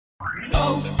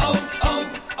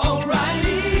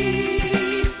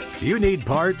O'Reilly. You need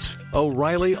parts?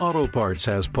 O'Reilly Auto Parts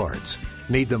has parts.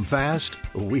 Need them fast?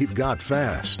 We've got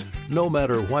fast. No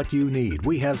matter what you need,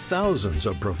 we have thousands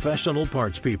of professional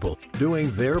parts people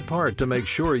doing their part to make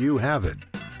sure you have it.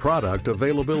 Product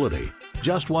availability.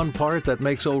 Just one part that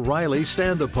makes O'Reilly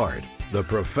stand apart. The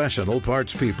professional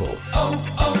parts people.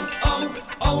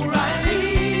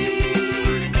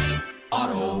 O'Reilly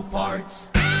Auto Parts.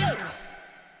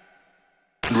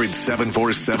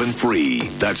 1-800-747-FREE.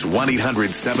 That's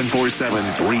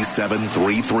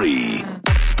 1-800-747-3733.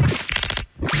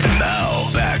 And now,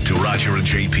 back to Roger and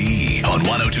JP on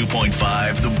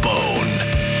 102.5 The Bone.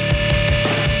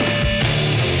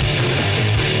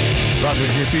 Roger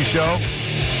and JP Show,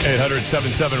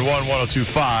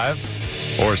 800-771-1025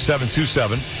 or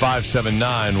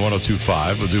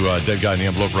 727-579-1025. We'll do a Dead Guy in the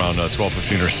Envelope around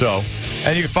 12:15 or so.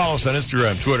 And you can follow us on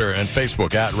Instagram, Twitter, and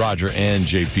Facebook at Roger and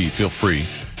JP. Feel free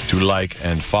to like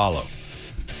and follow.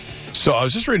 So I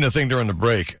was just reading a thing during the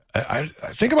break. I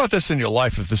think about this in your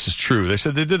life if this is true. They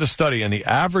said they did a study, and the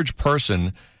average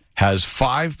person has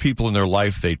 5 people in their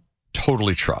life they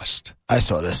totally trust. I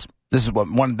saw this. This is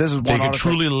one they article. can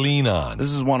truly lean on.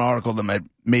 This is one article that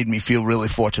made me feel really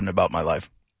fortunate about my life.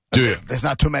 Do you? There's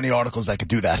not too many articles that could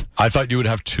do that. I thought you would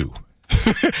have 2.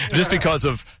 Just because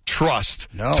of trust.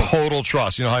 No. Total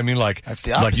trust. You know how I mean? Like, that's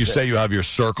the opposite. Like you say you have your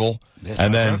circle, There's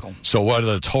and no then, circle. So what are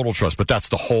the total trust? But that's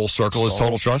the whole circle is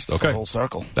total trust? It's Okay. the whole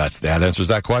circle. That answers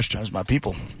that question. Those my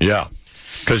people. Yeah.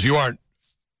 Because you aren't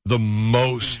the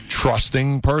most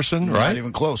trusting person, right? Not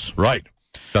even close. Right.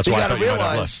 That's You why I got to thought you might have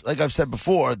realize, less. like I've said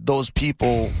before, those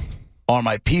people are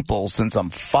my people since I'm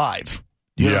 5.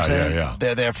 You know what I'm saying? Yeah.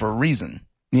 They're there for a reason.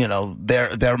 You know,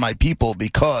 they're my people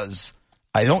because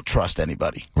I don't trust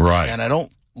anybody. Right. And I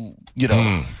don't,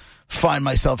 find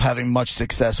myself having much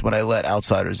success when I let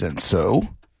outsiders in. So,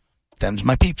 them's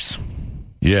my peeps.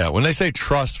 Yeah, when they say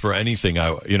trust for anything,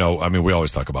 we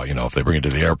always talk about, if they bring you to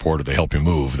the airport or they help you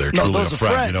move, they're truly those a are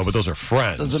friend, friends. but those are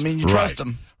friends. Doesn't mean you trust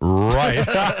them. Right.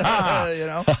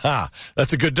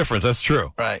 That's a good difference. That's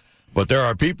true. Right. But there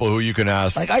are people who you can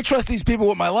ask. Like, I trust these people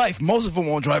with my life. Most of them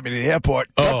won't drive me to the airport.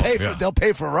 They'll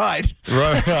pay for a ride.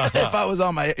 Right. If I was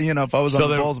on my, on the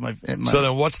balls of my. So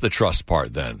then what's the trust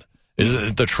part then? Is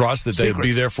it the trust that they'll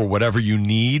be there for whatever you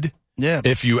need? Yeah.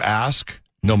 If you ask,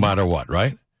 no matter what,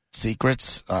 right?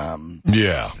 Secrets.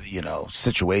 Yeah.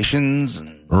 Situations.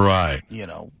 And, right.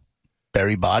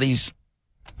 bury bodies.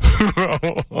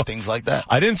 Things like that.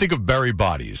 I didn't think of bury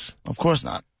bodies. Of course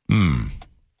not.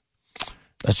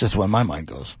 That's just where my mind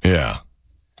goes. Yeah.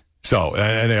 So,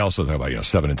 and they also talk about,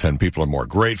 7 in 10 people are more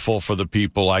grateful for the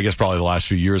people. I guess probably the last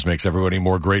few years makes everybody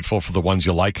more grateful for the ones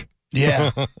you like.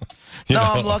 Yeah.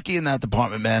 I'm lucky in that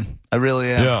department, man. I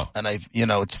really am. Yeah. And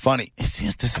it's funny. This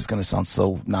is going to sound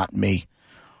so not me.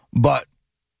 But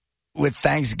with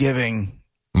Thanksgiving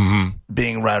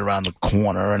being right around the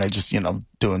corner and I just,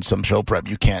 doing some show prep,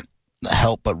 you can't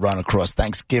help but run across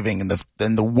Thanksgiving and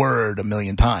the word a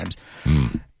million times.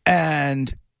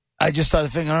 And I just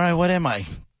started thinking, all right, what am I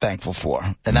thankful for?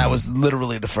 And that was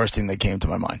literally the first thing that came to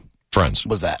my mind. Friends.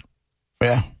 Was that.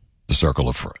 Yeah. The circle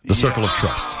of trust.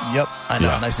 Yep. I know.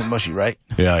 Yeah. Nice and mushy, right?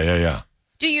 Yeah.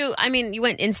 Do you, you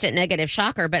went instant negative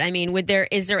shocker, but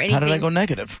is there anything? How did I go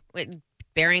negative?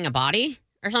 Burying a body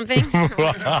or something?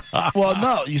 Well,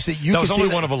 no. You see, that was only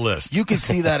one of a list. You can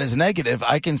see that as negative.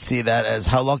 I can see that as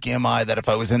how lucky am I that if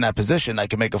I was in that position, I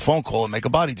could make a phone call and make a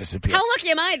body disappear. How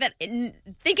lucky am I that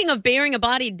thinking of burying a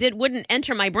body wouldn't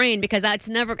enter my brain because I'm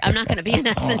not going to be in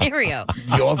that scenario.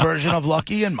 Your version of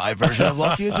lucky and my version of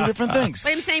lucky are 2 different things.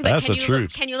 But I'm saying,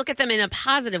 can you look at them in a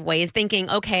positive way? Is thinking,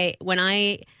 okay, when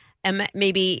I am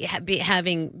maybe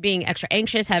being extra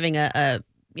anxious, having an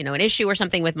issue or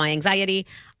something with my anxiety,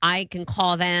 I can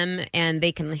call them and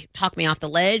they can talk me off the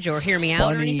ledge or hear me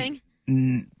out or anything?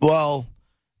 Well,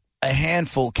 a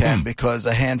handful can because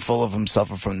a handful of them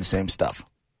suffer from the same stuff.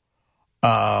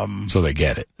 So they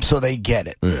get it.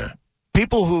 Yeah.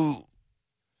 People who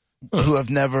have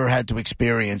never had to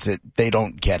experience it, they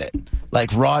don't get it.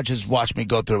 Like Raj has watched me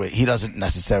go through it. He doesn't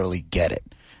necessarily get it.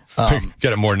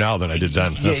 Get it more now than I did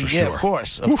then. That's for sure. Yeah, of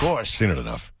course. Seen it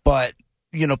enough. But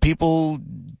people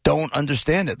don't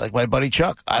understand it. Like my buddy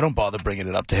Chuck, I don't bother bringing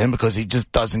it up to him because he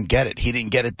just doesn't get it. He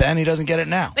didn't get it then. He doesn't get it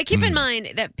now. But keep in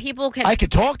mind that people can... I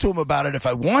could talk to him about it if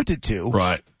I wanted to.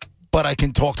 Right. But I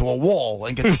can talk to a wall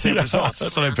and get the same results.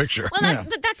 That's what I picture. Well,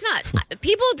 but that's not...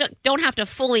 People don't have to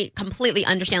completely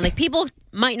understand. Like, people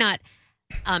might not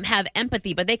have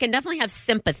empathy, but they can definitely have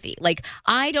sympathy. Like,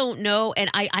 I don't know,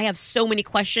 and I have so many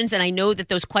questions, and I know that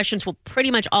those questions will pretty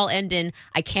much all end in,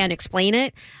 I can't explain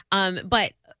it.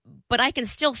 But but I can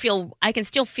still feel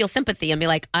sympathy and be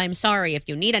like, I'm sorry if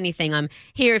you need anything. I'm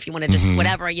here if you want to just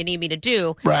whatever you need me to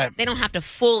do. Right. They don't have to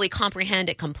fully comprehend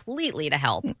it completely to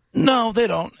help. No, they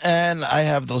don't. And I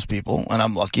have those people, and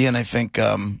I'm lucky, and I think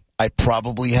I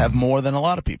probably have more than a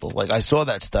lot of people. Like, I saw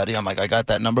that study. I'm like, I got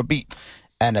that number beat.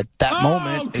 And at that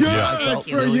moment, I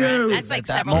felt really good. That's like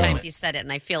several times he said it,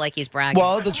 and I feel like he's bragging.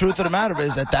 Well, the truth of the matter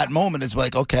is, at that moment, it's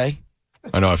like, okay.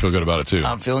 I know, I feel good about it, too.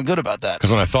 I'm feeling good about that. Because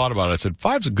when I thought about it, I said,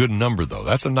 5's a good number, though.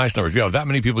 That's a nice number. If you have that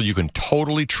many people you can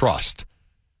totally trust,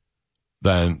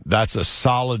 then that's a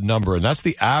solid number. And that's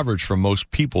the average for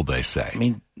most people, they say. I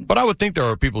mean, but I would think there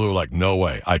are people who are like, no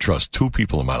way, I trust 2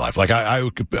 people in my life. Like, I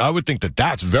would think that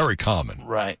that's very common.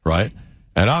 Right. Right?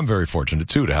 And I'm very fortunate,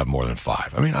 too, to have more than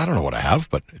 5. I mean, I don't know what I have,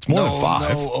 but it's more than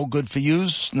 5. No, good for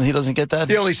yous? He doesn't get that?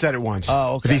 He only said it once.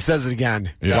 Oh, okay. If he says it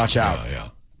again, watch out.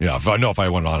 Yeah, if I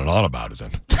went on and on about it, then.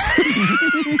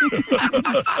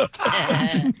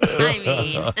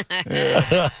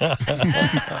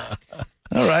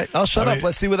 All right, I'll shut up.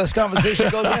 Let's see where this conversation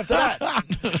goes after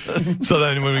that. So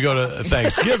then when we go to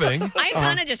Thanksgiving. I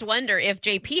kind of just wonder if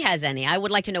JP has any. I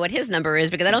would like to know what his number is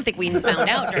because I don't think we found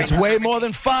out during It's way more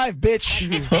than 5, bitch.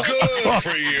 Good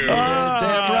for you.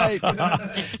 Damn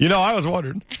right. You know, I was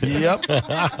wondering. Yep.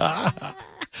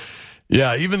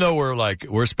 Yeah, even though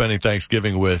we're spending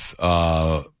Thanksgiving with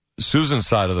Susan's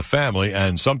side of the family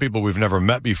and some people we've never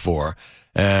met before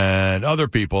and other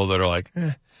people that are like,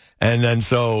 and then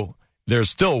so there's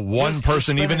still one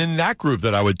person even in that group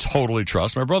that I would totally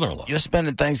trust, my brother-in-law. You're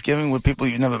spending Thanksgiving with people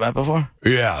you've never met before?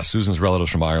 Yeah, Susan's relatives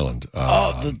from Ireland.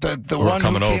 The one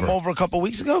who came over a couple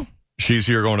weeks ago? She's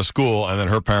here going to school, and then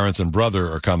her parents and brother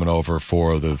are coming over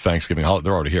for the Thanksgiving holiday.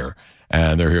 They're already here,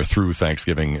 and they're here through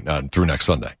Thanksgiving, through next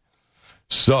Sunday.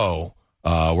 So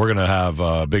we're going to have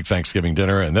a big Thanksgiving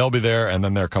dinner, and they'll be there, and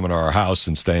then they're coming to our house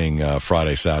and staying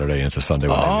Friday, Saturday into Sunday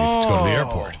when they leave to go to the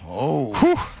airport.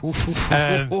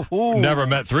 And never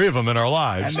met 3 of them in our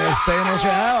lives. And they're staying at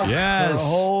your house yes. for a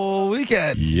whole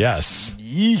weekend. Yes.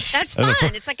 Yeesh. That's fun.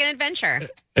 It's like an adventure.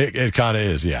 It kind of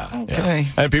is, yeah. Okay.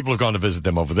 Yeah. And people have gone to visit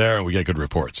them over there, and we get good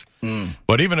reports.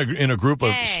 But even in a group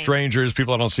of strangers,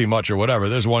 people I don't see much or whatever,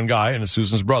 there's one guy, and it's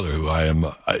Susan's brother, who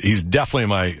he's definitely in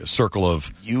my circle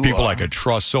of people I could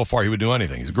trust. So far, he would do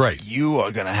anything. He's great. You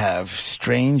are going to have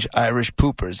strange Irish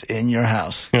poopers in your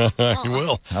house. He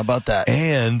will. How about that?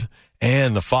 And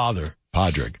the father,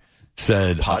 Padraig,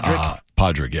 said...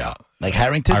 Padraig, yeah. Like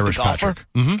Harrington, Irish the golfer?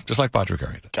 Patrick. Just like Patrick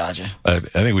Harrington. Gotcha. I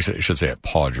think we should say it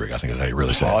Padraig, I think is how you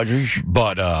really say it.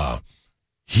 But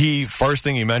first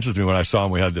thing he mentions to me when I saw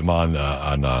him, we had him on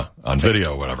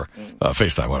video or whatever,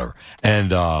 FaceTime, whatever.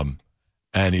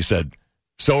 And he said,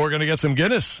 so we're going to get some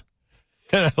Guinness.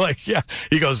 And I'm like, yeah.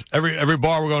 He goes, every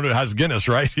bar we're going to has Guinness,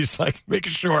 right? He's like,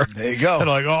 making sure. There you go. And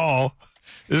I'm like, oh,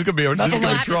 this is going to be We'll trouble.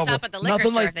 have to stop at the liquor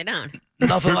store if they don't.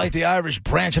 Nothing like the Irish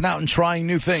branching out and trying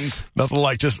new things. Nothing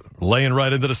like just laying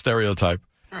right into the stereotype.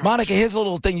 Monica, here's a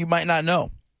little thing you might not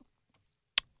know.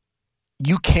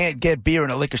 You can't get beer in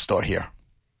a liquor store here.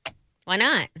 Why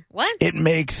not? What? It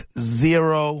makes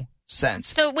 0 sense.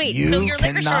 So wait, so your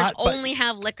liquor stores only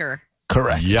have liquor?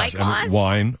 Correct. Yes, and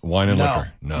wine and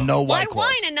liquor. No Why White Claws.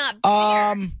 wine and not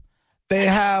beer? They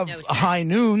have high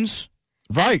noons.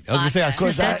 Right. I was going to say, I see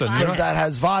Because something. that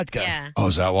has vodka. Yeah. Oh,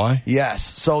 is that why? Yes.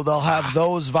 So they'll have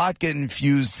those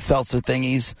vodka-infused seltzer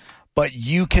thingies, but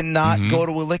you cannot go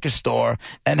to a liquor store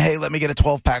and, hey, let me get a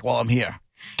 12-pack while I'm here.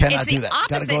 Cannot do that.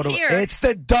 Gotta go to. Here. It's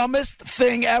the dumbest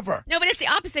thing ever. No, but it's the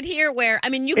opposite here where, I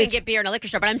mean, you can get beer in a liquor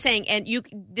store, but I'm saying,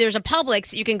 there's a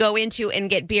Publix you can go into and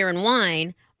get beer and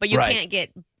wine, but you can't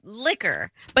get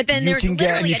liquor. But then you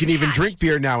can even drink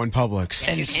beer now in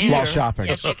Publix while shopping.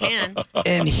 Yes, you can.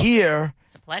 And here,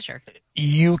 it's a pleasure.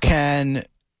 You can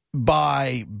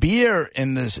buy beer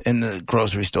in the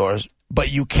grocery stores,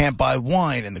 but you can't buy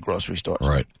wine in the grocery stores.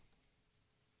 Right.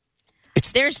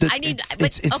 It's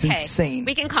insane.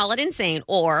 We can call it insane,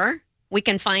 or we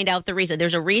can find out the reason.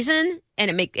 There's a reason, and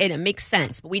it makes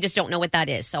sense, but we just don't know what that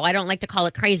is. So I don't like to call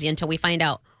it crazy until we find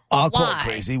out. I'll call it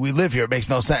crazy. We live here. It makes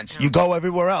no sense. No. You go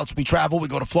everywhere else. We travel. We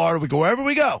go to Florida. We go wherever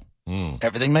we go.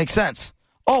 Everything makes sense.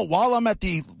 Oh, while I'm at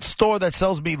the store that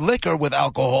sells me liquor with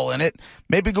alcohol in it,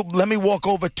 let me walk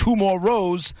over 2 more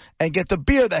rows and get the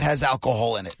beer that has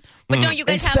alcohol in it. But don't you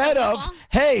guys Instead have alcohol? of,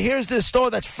 hey, here's this store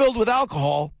that's filled with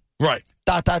alcohol. Right. ...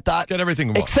 Get everything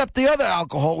involved. Except the other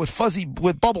alcohol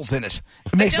with bubbles in it.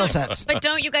 It makes no sense. But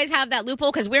don't you guys have that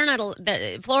loophole? Because we're not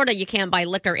Florida. You can't buy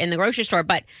liquor in the grocery store,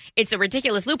 but it's a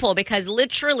ridiculous loophole because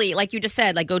literally, like you just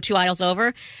said, like go 2 aisles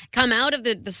over, come out of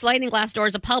the sliding glass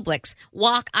doors of Publix,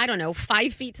 walk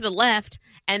 5 feet to the left,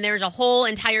 and there's a whole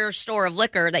entire store of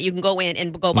liquor that you can go in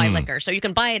and go buy liquor. So you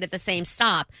can buy it at the same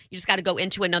stop. You just got to go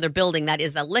into another building that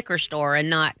is the liquor store and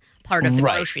not part of the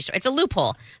grocery store. It's a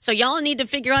loophole. So y'all need to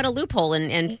figure out a loophole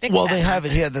and fix Well, that. they have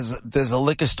it here. There's a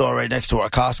liquor store right next to our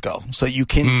Costco. So you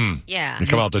can... Yeah. You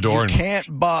come out the door You can't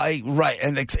buy... Right.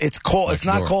 And it's called... It's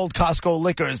not called Costco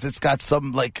Liquors. It's got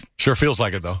some, like... Sure feels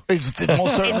like it, though. It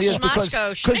most certainly is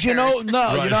because you know...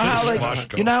 No, Right. you know how, like...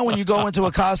 Schmoshko. You know how when you go into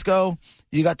a Costco...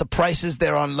 You got the prices.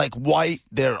 They're on like white.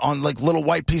 They're on like little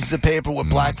white pieces of paper with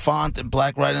black font and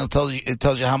black writing. It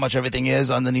tells you how much everything is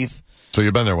underneath. So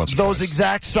you've been there once or Those twice.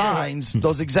 exact signs,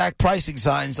 those exact pricing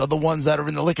signs, are the ones that are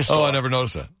in the liquor store. Oh, I never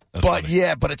noticed that. That's But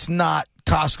funny. but it's not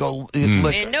Costco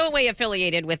liquor. In no way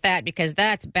affiliated with that because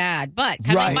that's bad. But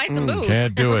come and buy some booze.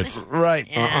 Can't do it. Right.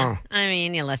 Yeah. I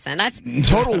mean, you listen. That's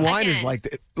Total Wine is Again.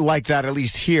 like that, at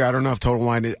least here. I don't know if Total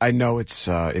Wine, I know it's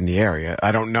in the area.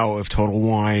 I don't know if Total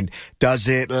Wine does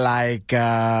it like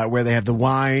where they have the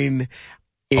wine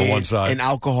On one side. and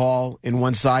alcohol in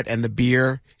one side and the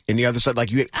beer in the other side.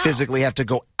 Like you physically have to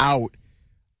go out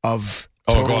of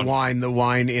Total Wine, the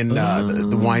wine in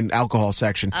the wine alcohol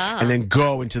section, and then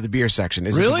go into the beer section.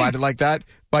 Is it divided like that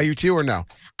by you too, or no?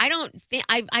 I don't think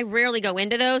I rarely go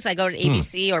into those. I go to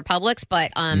ABC or Publix,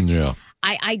 but Yeah.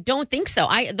 I don't think so.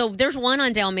 There's one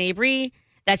on Del Mabry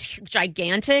that's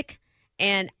gigantic,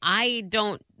 and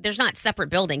there's not separate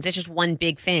buildings. It's just one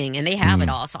big thing, and they have it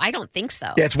all. So I don't think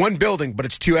so. Yeah, it's one building, but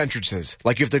it's two entrances.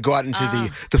 Like you have to go out into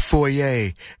the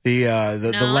foyer,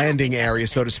 the landing area,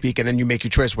 so to speak, and then you make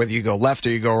your choice whether you go left or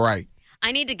you go right.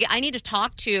 I need to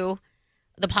talk to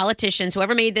the politicians,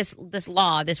 whoever made this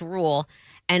law, this rule,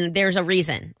 and there's a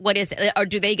reason. What is it? Or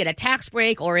do they get a tax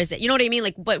break, or is it? You know what I mean?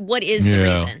 Like, but what is the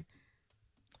reason?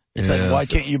 It's like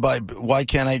why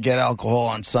can't I get alcohol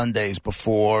on Sundays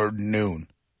before noon?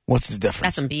 What's the difference?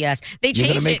 That's some BS. They You're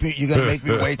changed gonna make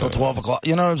me wait till 12 o'clock.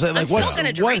 You know what I'm saying? I'm still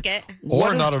gonna drink it.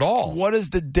 Or not at all. What is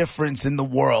the difference in the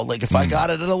world? Like if I got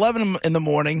it at 11 in the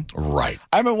morning. Right.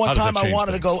 I remember one How does time that I change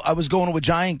wanted to things? go. I was going to a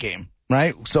Giant game,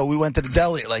 right? So we went to the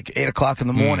deli at like 8 o'clock in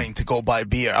the morning to go buy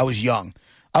beer. I was young.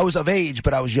 I was of age,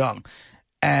 but I was young.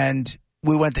 And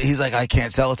we went to, he's like, I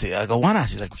can't sell it to you. I go, why not?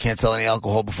 He's like, we can't sell any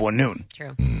alcohol before noon.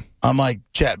 True. I'm like,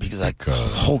 Chet, because like,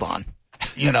 hold on.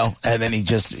 You know, and then he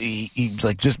was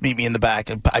like, just meet me in the back.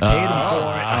 And I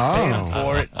paid him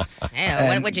for it.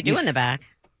 Yeah, what'd you do in the back?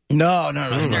 No.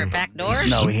 Is there a back door?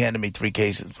 No, he handed me a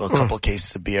couple of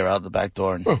cases of beer out the back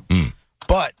door.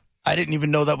 But I didn't even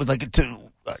know that was like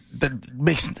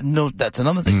that's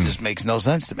another thing that just makes no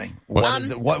sense to me. What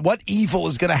is it? What evil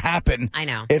is going to happen? I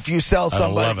know. If you sell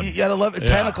somebody at 11,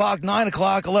 10 o'clock, 9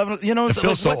 o'clock, 11, you know, It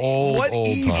feels so old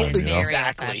evil time, you know?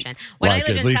 exactly? When Like, I lived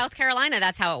at in least- South Carolina,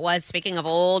 that's how it was. Speaking of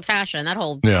old fashioned, that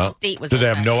whole state was. Did they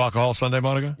have old-fashioned. no alcohol Sunday,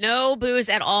 Monica? No booze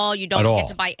at all. You don't At get all.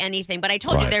 to buy anything. But I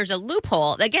told you Right. there's a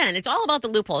loophole. Again, it's all about the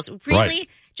loopholes. Really,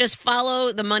 just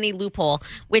follow the money loophole,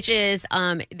 which is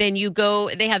then you go.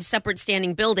 They have separate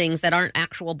standing buildings that aren't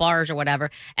actual bars or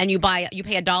whatever, and you pay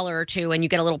 $1 or $2, and you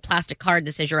get a little plastic card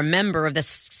that says you're a member of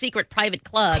this secret private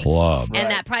club. And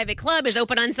that private club is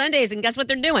open on Sundays, and guess what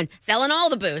they're doing? Selling all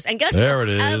the booze. And guess There what?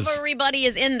 it is. Everybody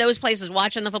is in those places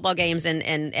watching the football games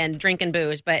and drinking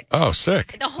booze. But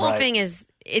Sick. the whole thing is.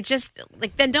 It just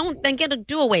like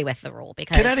do away with the rule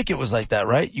because Connecticut was like that,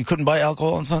 right? You couldn't buy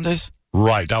alcohol on Sundays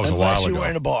Right. That was a unless while you ago. were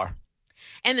in a bar.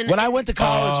 and then When I went to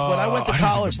college, I didn't think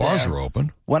the bars there, were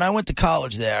open. when I went to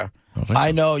college there,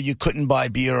 I know you couldn't buy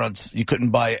you couldn't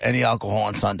buy any alcohol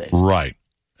on Sundays. Right.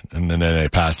 And then they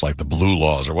passed like the blue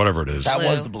laws or whatever it is. That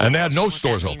was the blue. And they had no What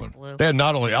stores that means, open. blue. They had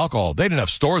not only alcohol, they didn't have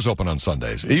stores open on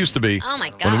Sundays. It used to be Oh, my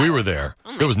God. when we were there,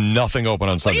 there was nothing open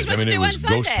on are you Sundays. I mean, supposed it to was do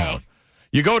on ghost Sunday? town.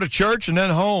 You go to church and then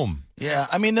home. Yeah,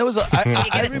 I mean, there was I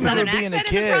get a remember southern being a accent in the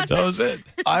kid. process? That was it.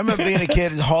 I remember being a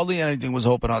kid, and hardly anything was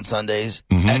open on Sundays,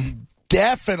 Mm-hmm. and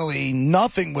definitely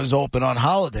nothing was open on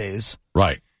holidays.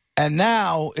 Right. And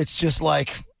now it's just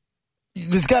like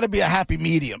there's got to be a happy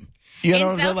medium. You know in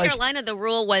what I'm saying? South Like, Carolina, the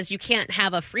rule was you can't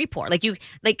have a free pour. Like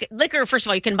liquor. First of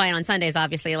all, you can buy it on Sundays,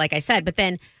 obviously, like I said. But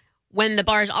then when the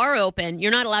bars are open,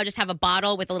 you're not allowed to just have a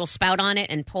bottle with a little spout on it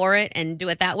and pour it and do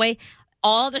it that way.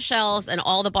 All the shelves and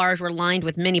all the bars were lined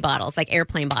with mini bottles, like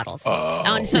airplane bottles.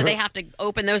 And so they have to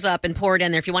open those up and pour it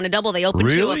in there. If you want a double, they open 2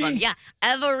 of Really? them. Yeah.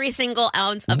 Every single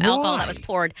ounce of alcohol that was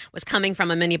poured was coming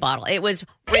from a mini bottle. It was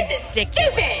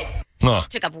ridiculous. Huh.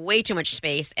 Took up way too much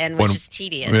space and was just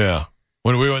tedious. Yeah.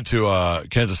 When we went to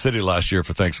Kansas City last year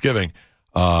for Thanksgiving,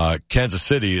 Kansas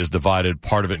City is divided,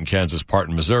 part of it in Kansas, part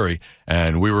in Missouri,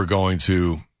 and we were going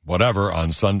to whatever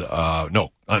on Sunday. On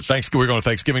Thanksgiving, we were going to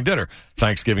Thanksgiving dinner.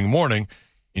 Thanksgiving morning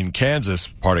in Kansas,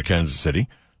 part of Kansas City,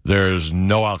 there's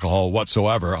no alcohol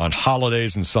whatsoever on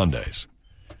holidays and Sundays.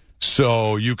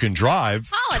 So you can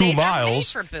drive Holidays 2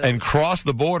 miles and cross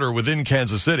the border within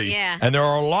Kansas City. Yeah. And there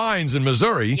are lines in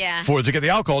Missouri to get the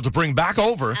alcohol to bring back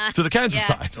over to the Kansas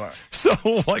side. So,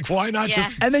 why not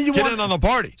just and then you get in on the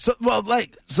party? So,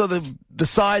 the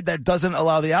side that doesn't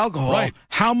allow the alcohol, right.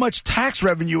 How much tax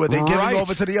revenue are they giving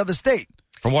over to the other state?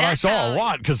 From what I saw, a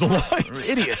lot, because the lines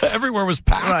idiots everywhere was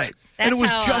packed. Right. And it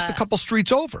was just a couple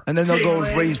streets over. And then they'll go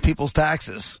raise people's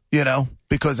taxes,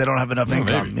 because they don't have enough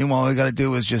income. Maybe. Meanwhile, all you got to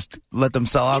do is just let them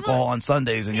sell alcohol on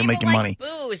Sundays and you're making money.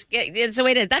 Booze. It's the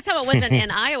way it is. That's how it was in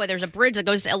Iowa. There's a bridge that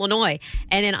goes to Illinois.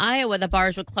 And in Iowa, the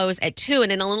bars would close at 2.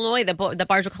 And in Illinois, the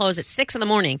bars would close at 6 in the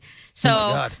morning.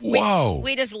 So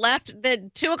we just left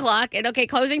the 2 o'clock and,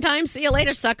 closing time. See you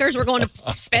later, suckers. We're going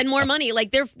to spend more money.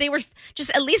 Like they were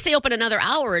just, at least they open another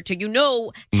hour or two.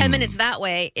 10 minutes that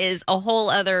way is a whole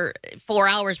other 4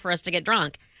 hours for us to get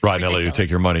drunk. Right, Nelly, you take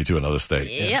your money to another state.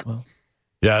 Yep.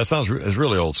 Yeah, it sounds it's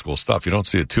really old school stuff. You don't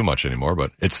see it too much anymore,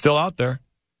 but it's still out there.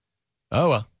 Oh,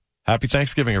 well. Happy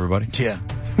Thanksgiving, everybody. Yeah.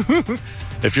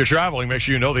 If you're traveling, make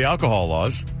sure you know the alcohol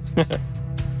laws.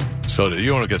 So that you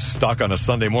don't get stuck on a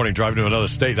Sunday morning driving to another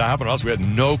state. That happened to us. We had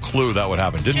no clue that would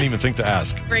happen. Didn't even think to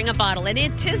ask. Bring a bottle. And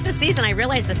it is the season. I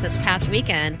realized this past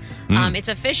weekend. It's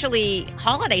officially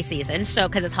holiday season, so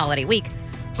because it's holiday week.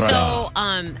 Right. So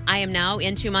I am now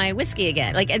into my whiskey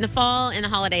again. Like in the fall and the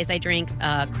holidays, I drink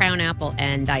Crown Apple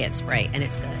and Diet Sprite, and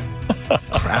it's good.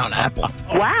 Crown Apple.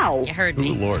 Wow. You heard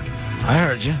me. Oh, Lord. I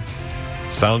heard you.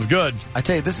 Sounds good. I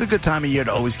tell you, this is a good time of year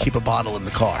to always keep a bottle in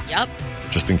the car. Yep.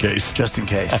 Just in case. Just in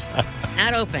case.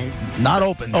 Not opened. Not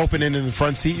open. Open in the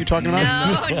front seat you're talking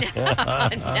about?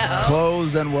 No.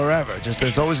 Closed and wherever.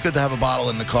 It's always good to have a bottle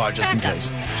in the car just in case.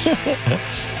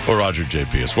 Well, Roger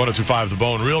JP. It's 102.5 The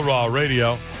Bone, Real Raw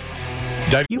Radio.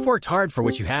 You've worked hard for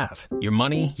what you have. Your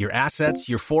money, your assets,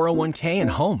 your 401k, and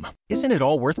home. Isn't it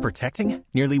all worth protecting?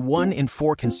 Nearly 1 in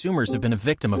 4 consumers have been a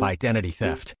victim of identity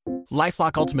theft.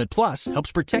 LifeLock Ultimate Plus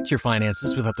helps protect your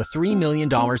finances with up to $3 million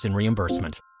in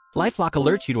reimbursement. LifeLock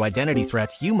alerts you to identity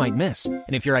threats you might miss. And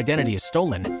if your identity is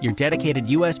stolen, your dedicated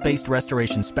U.S.-based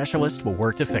restoration specialist will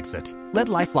work to fix it. Let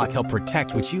LifeLock help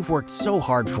protect what you've worked so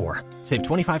hard for. Save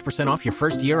 25% off your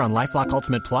first year on LifeLock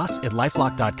Ultimate Plus at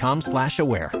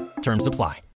LifeLock.com/aware. Terms apply.